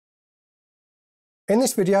In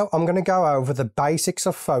this video, I'm going to go over the basics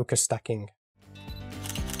of focus stacking.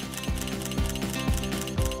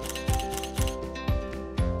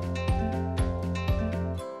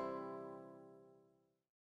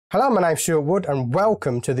 Hello, my name's Stuart Wood and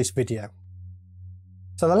welcome to this video.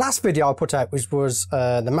 So the last video I put out was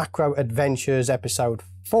the Macro Adventures episode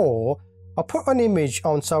 4. I put an image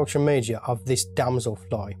on social media of this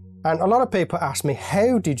damselfly. And a lot of people ask me,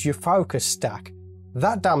 how did you focus stack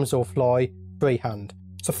that damselfly freehand?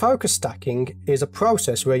 So focus stacking is a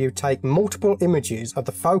process where you take multiple images of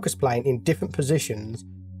the focus plane in different positions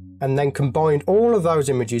and then combine all of those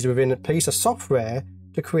images within a piece of software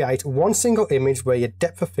to create one single image where your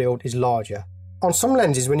depth of field is larger. On some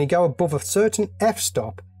lenses, when you go above a certain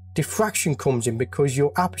f-stop, diffraction comes in because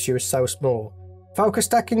your aperture is so small. Focus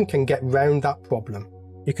stacking can get round that problem.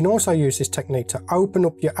 You can also use this technique to open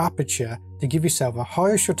up your aperture to give yourself a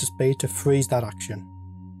higher shutter speed to freeze that action.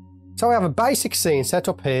 So we have a basic scene set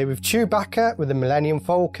up here with Chewbacca with the Millennium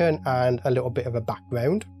Falcon and a little bit of a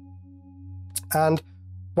background. And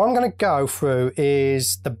what I'm going to go through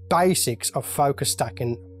is the basics of focus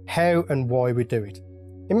stacking, how and why we do it.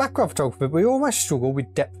 In macro photography, we always struggle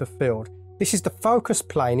with depth of field. This is the focus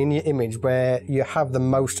plane in your image where you have the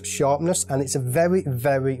most sharpness, and it's a very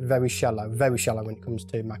shallow when it comes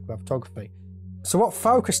to macro photography. So what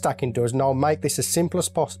focus stacking does, and I'll make this as simple as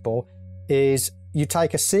possible, is you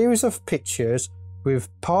take a series of pictures with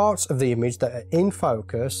parts of the image that are in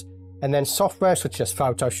focus, and then software such as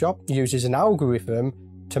Photoshop uses an algorithm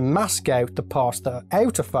to mask out the parts that are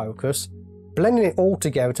out of focus, blending it all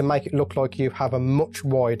together to make it look like you have a much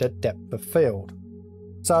wider depth of field.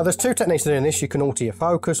 So there's two techniques to doing this. You can alter your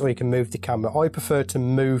focus or you can move the camera. I prefer to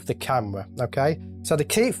move the camera, okay? So to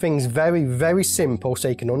keep things very simple so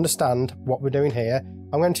you can understand what we're doing here,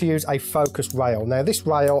 I'm going to use a focus rail. Now this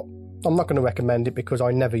rail, I'm not going to recommend it because I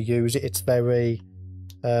never use it. It's very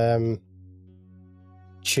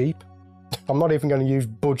cheap. I'm not even going to use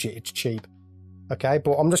budget, it's cheap. Okay,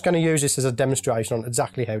 but I'm just going to use this as a demonstration on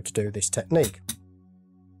exactly how to do this technique.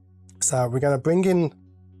 So we're going to bring in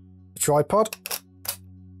the tripod.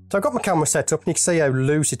 So I've got my camera set up and you can see how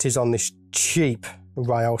loose it is on this cheap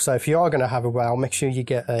rail. So if you are going to have a rail, make sure you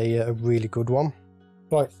get a really good one.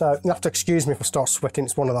 Right, so you have to excuse me if I start sweating.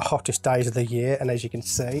 It's one of the hottest days of the year, and as you can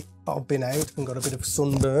see, I've been out and got a bit of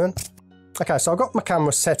sunburn. Okay, so I've got my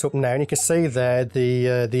camera set up now, and you can see there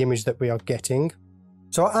the image that we are getting.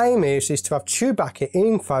 So our aim is to have Chewbacca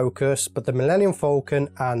in focus, but the Millennium Falcon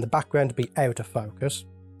and the background to be out of focus.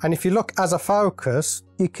 And if you look as a focus,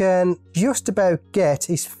 you can just about get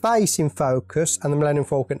his face in focus and the Millennium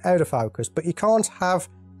Falcon out of focus, but you can't have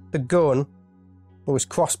the gun or his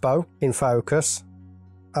crossbow in focus.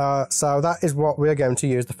 So that is what we're going to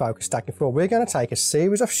use the focus stacking for. We're going to take a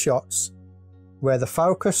series of shots where the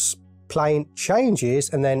focus plane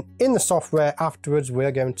changes, and then in the software afterwards,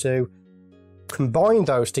 we're going to combine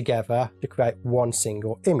those together to create one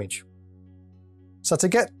single image. So to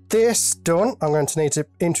get this done, I'm going to need to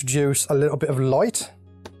introduce a little bit of light.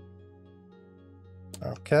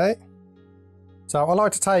 Okay. So I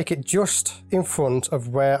like to take it just in front of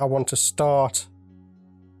where I want to start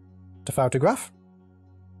to photograph.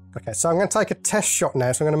 Okay, so I'm going to take a test shot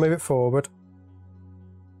now, so I'm going to move it forward.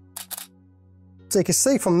 So you can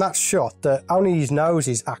see from that shot that only his nose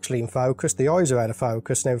is actually in focus, the eyes are out of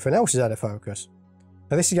focus, and everything else is out of focus.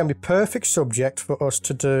 Now this is going to be perfect subject for us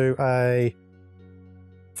to do a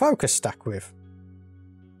focus stack with.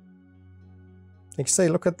 You can see,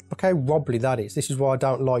 look how wobbly that is. This is why I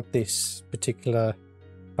don't like this particular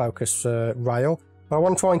focus rail. But I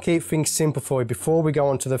want to try and keep things simple for you before we go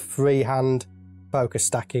on to the freehand focus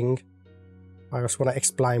stacking. I just want to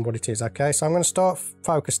explain what it is. Okay, so I'm going to start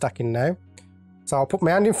focus stacking now. So I'll put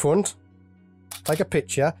my hand in front, take a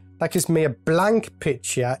picture. That gives me a blank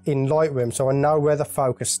picture in Lightroom, so I know where the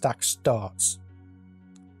focus stack starts.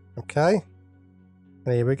 Okay,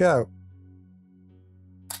 and here we go.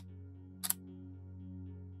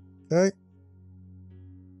 Okay,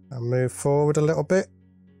 I'll move forward a little bit.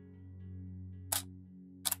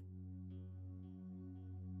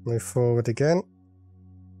 Move forward again.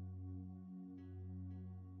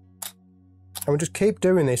 And we'll just keep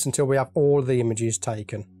doing this until we have all the images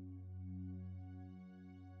taken.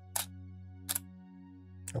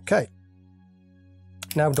 Okay.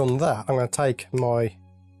 Now I've done that, I'm going to take my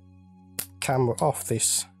camera off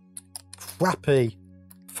this crappy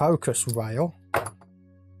focus rail.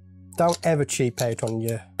 Don't ever cheap out on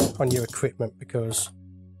your equipment, because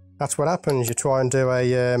that's what happens. You try and do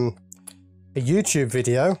a YouTube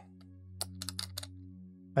video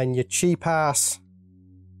and your cheap ass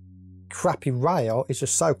crappy rail is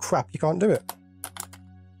just so crap you can't do it.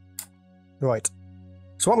 Right,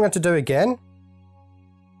 So what I'm going to do again,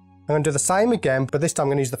 I'm going to do the same again, but this time I'm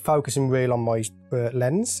going to use the focusing wheel on my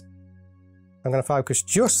lens. I'm going to focus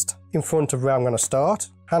just in front of where I'm going to start,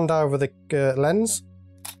 hand over the lens.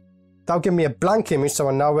 That'll give me a blank image so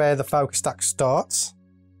I know where the focus stack starts.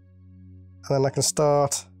 And then I can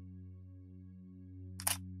start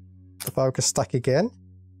the focus stack again.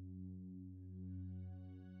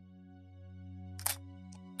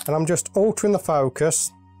 And I'm just altering the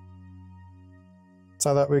focus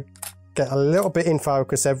so that we get a little bit in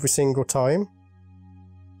focus every single time.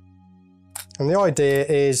 And the idea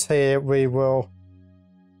is here we will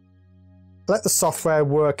let the software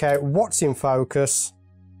work out what's in focus,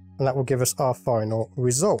 and that will give us our final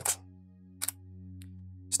result.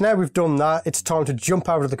 So now we've done that, it's time to jump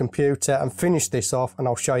over to the computer and finish this off, and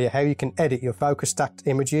I'll show you how you can edit your focus stacked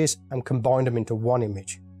images and combine them into one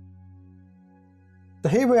image. So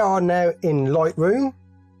here we are now in Lightroom,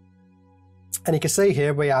 and you can see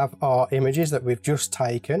here we have our images that we've just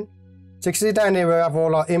taken. So you can see down here we have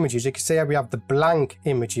all our images. You can see how we have the blank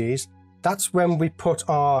images. That's when we put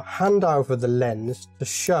our hand over the lens to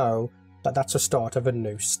show that that's the start of a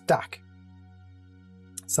new stack.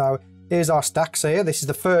 So here's our stacks here. This is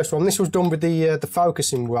the first one. This was done with the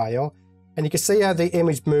focusing rail, and you can see how the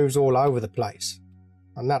image moves all over the place.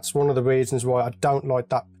 And that's one of the reasons why I don't like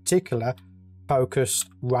that particular focus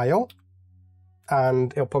rail,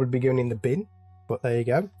 and it'll probably be going in the bin, but there you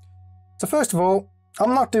go. So first of all,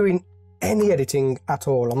 I'm not doing any editing at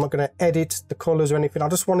all. I'm not going to edit the colors or anything. I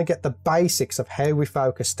just want to get the basics of how we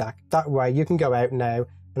focus stack. That way you can go out now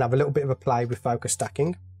and have a little bit of a play with focus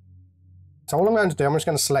stacking. So all I'm going to do, I'm just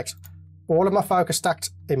going to select all of my focus stacked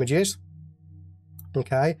images,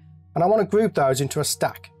 okay, and I want to group those into a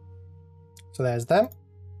stack. So there's them.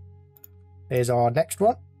 Here's our next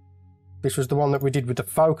one. This was the one that we did with the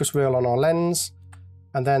focus wheel on our lens.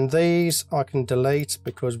 And then these I can delete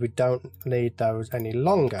because we don't need those any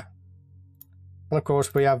longer. And of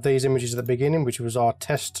course we have these images at the beginning, which was our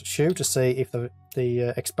test shoot to see if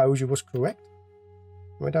the exposure was correct.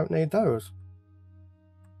 We don't need those.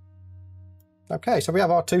 Okay, so we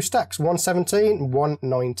have our two stacks, 117,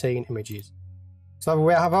 119 images. So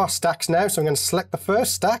we have our stacks now, so I'm going to select the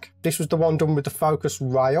first stack. This was the one done with the focus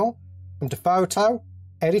rail. Into Photo,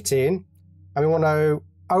 Edit in, and we want to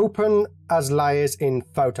open as layers in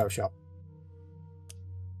Photoshop.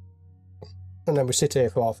 And then we sit here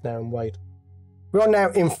for half an hour and wait. We are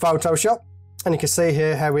now in Photoshop, and you can see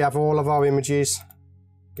here how we have all of our images.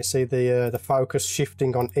 You can see the focus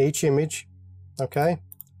shifting on each image. Okay.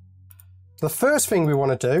 So the first thing we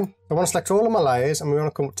want to do, I want to select all of my layers, and we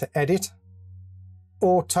want to come to Edit,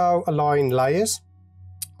 Auto Align Layers.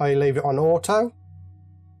 I leave it on Auto.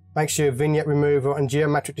 Make sure Vignette Removal and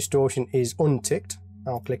Geometric Distortion is unticked.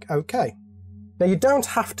 I'll click OK. Now you don't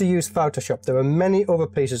have to use Photoshop. There are many other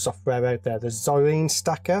pieces of software out there. There's Xyene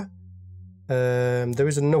Stacker. There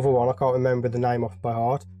is another one, I can't remember the name off by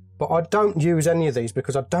heart. But I don't use any of these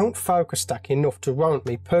because I don't focus stack enough to warrant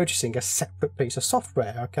me purchasing a separate piece of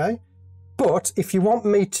software, okay? But if you want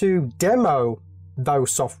me to demo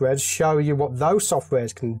those softwares, show you what those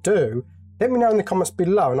softwares can do, let me know in the comments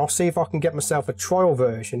below and I'll see if I can get myself a trial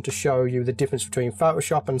version to show you the difference between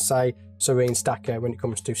Photoshop and, say, Xyene Stacker when it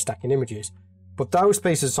comes to stacking images. But those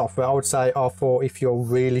pieces of software I would say are for if you're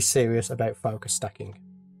really serious about focus stacking.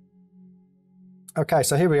 Okay,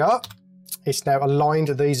 so here we are. It's now aligned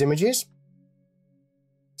these images.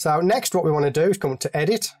 So next what we want to do is come to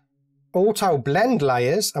Edit, Auto Blend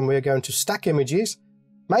Layers, and we're going to stack images,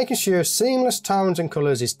 making sure Seamless Tones and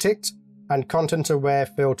Colours is ticked, and Content Aware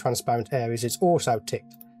Fill Transparent Areas is also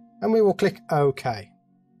ticked. And we will click OK.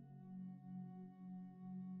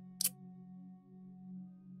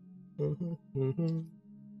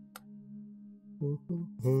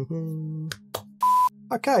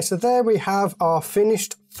 Okay, so there we have our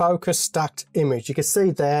finished focus stacked image. You can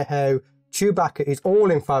see there how Chewbacca is all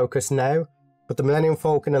in focus now, but the Millennium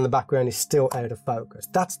Falcon in the background is still out of focus.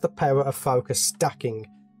 That's the power of focus stacking.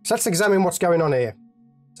 So let's examine what's going on here.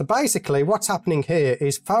 So basically what's happening here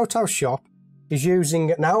is Photoshop is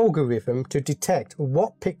using an algorithm to detect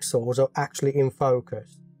what pixels are actually in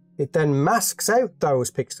focus. It then masks out those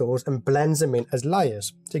pixels and blends them in as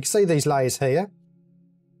layers. So you can see these layers here.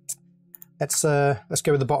 Let's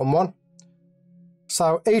go with the bottom one.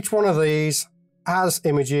 So each one of these has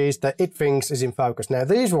images that it thinks is in focus. Now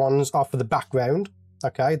these ones are for the background,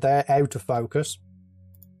 okay, they're out of focus.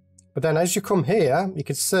 But then as you come here, you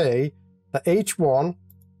can see that each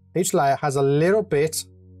layer has a little bit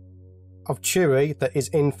of Chewie that is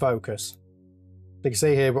in focus. You can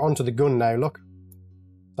see here we're onto the gun now, look.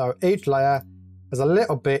 So each layer has a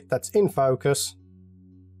little bit that's in focus.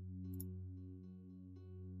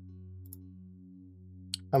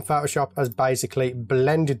 and Photoshop has basically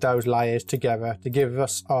blended those layers together to give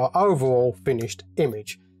us our overall finished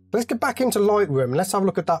image. Let's get back into Lightroom and let's have a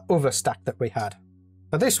look at that other stack that we had.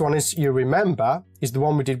 Now this one, as you remember, is the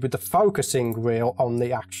one we did with the focusing wheel on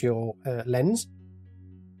the actual lens.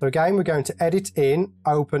 So again, we're going to edit in,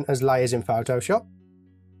 open as layers in Photoshop.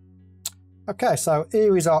 Okay, so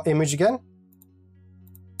here is our image again.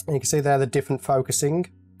 And you can see there the different focusing.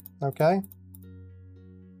 Okay.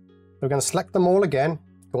 We're going to select them all again,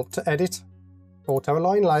 go up to edit, auto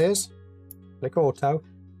align layers, click auto,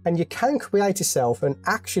 and you can create yourself an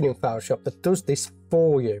action in Photoshop that does this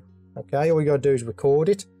for you. Okay, all you got to do is record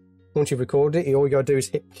it. Once you've recorded it, all you got to do is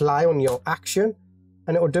hit play on your action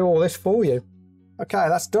and it will do all this for you. Okay,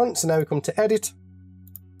 that's done. So now we come to edit,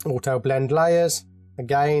 auto blend layers,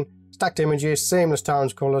 again, stacked images, seamless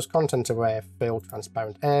tones, colors, content aware, fill,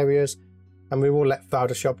 transparent areas, and we will let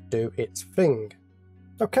Photoshop do its thing.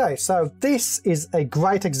 Okay, so this is a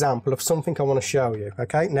great example of something I want to show you.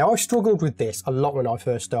 Okay, now I struggled with this a lot when I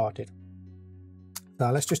first started.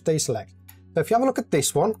 Now let's just deselect. So if you have a look at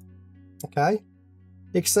this one, okay,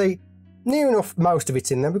 you can see near enough most of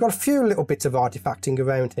it's in there. We've got a few little bits of artifacting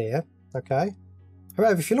around here. Okay,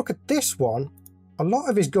 however, if you look at this one, a lot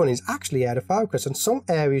of his gun is actually out of focus, and some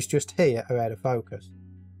areas just here are out of focus.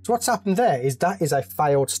 So what's happened there is that is a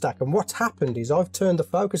failed stack, and what's happened is I've turned the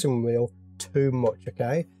focusing wheel too much.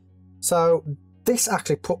 Okay, so this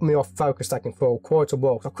actually put me off focus stacking for quite a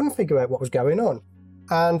while because I couldn't figure out what was going on.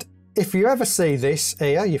 And if you ever see this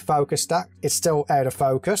here, your focus stack, it's still out of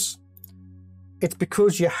focus, it's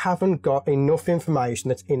because you haven't got enough information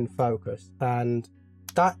that's in focus. And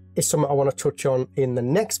that is something I want to touch on in the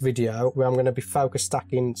next video, where I'm going to be focus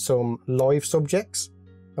stacking some live subjects.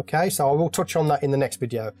 Okay, so I will touch on that in the next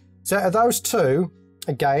video. So out of those two,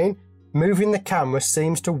 again, moving the camera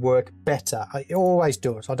seems to work better. It always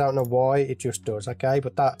does. I don't know why, it just does. Okay,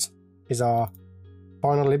 but that is our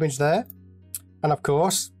final image there. And of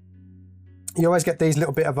course, you always get these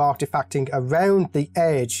little bit of artifacting around the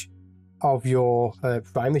edge of your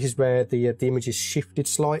frame. This is where the image is shifted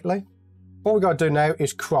slightly. All we got to do now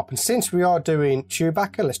is crop. And since we are doing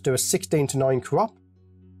Chewbacca, let's do a 16:9 crop.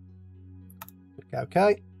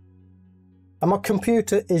 Okay. And my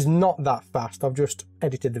computer is not that fast. I've just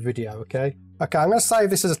edited the video, okay? Okay, I'm going to save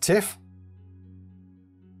this as a TIFF.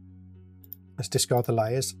 Let's discard the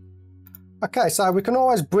layers. Okay, so we can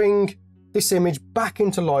always bring this image back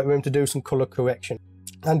into Lightroom to do some color correction.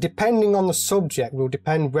 And depending on the subject will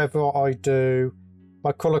depend whether I do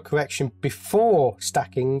my color correction before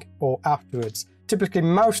stacking or afterwards. Typically,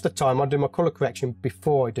 most of the time, I do my color correction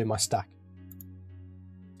before I do my stack.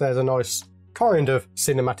 There's a nice kind of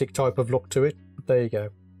cinematic type of look to it. There you go.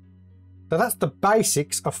 So that's the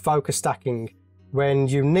basics of focus stacking. When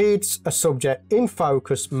you need a subject in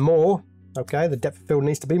focus more, okay, the depth of field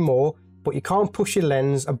needs to be more, but you can't push your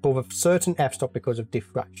lens above a certain f-stop because of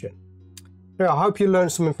diffraction. Yeah, I hope you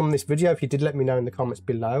learned something from this video. If you did, let me know in the comments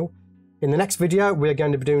below. In the next video, we're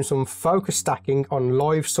going to be doing some focus stacking on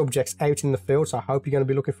live subjects out in the field, so I hope you're going to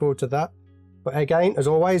be looking forward to that. But again, as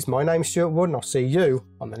always, my name's Stuart Wood, and I'll see you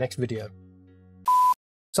on the next video.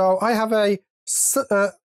 So I have a...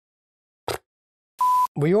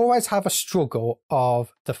 we always have a struggle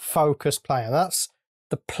of the focus plane. That's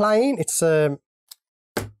the plane. It's in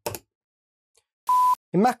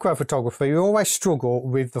macro photography, you always struggle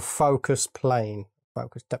with the focus plane.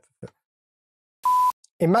 Focus depth of field.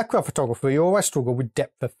 In macro photography, you always struggle with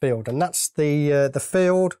depth of field, and that's the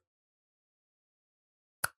field.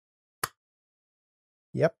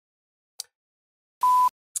 Yep.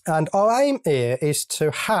 And our aim here is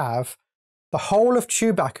to have the whole of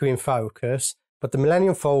Chewbacca in focus, but the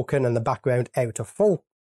Millennium Falcon and the background out of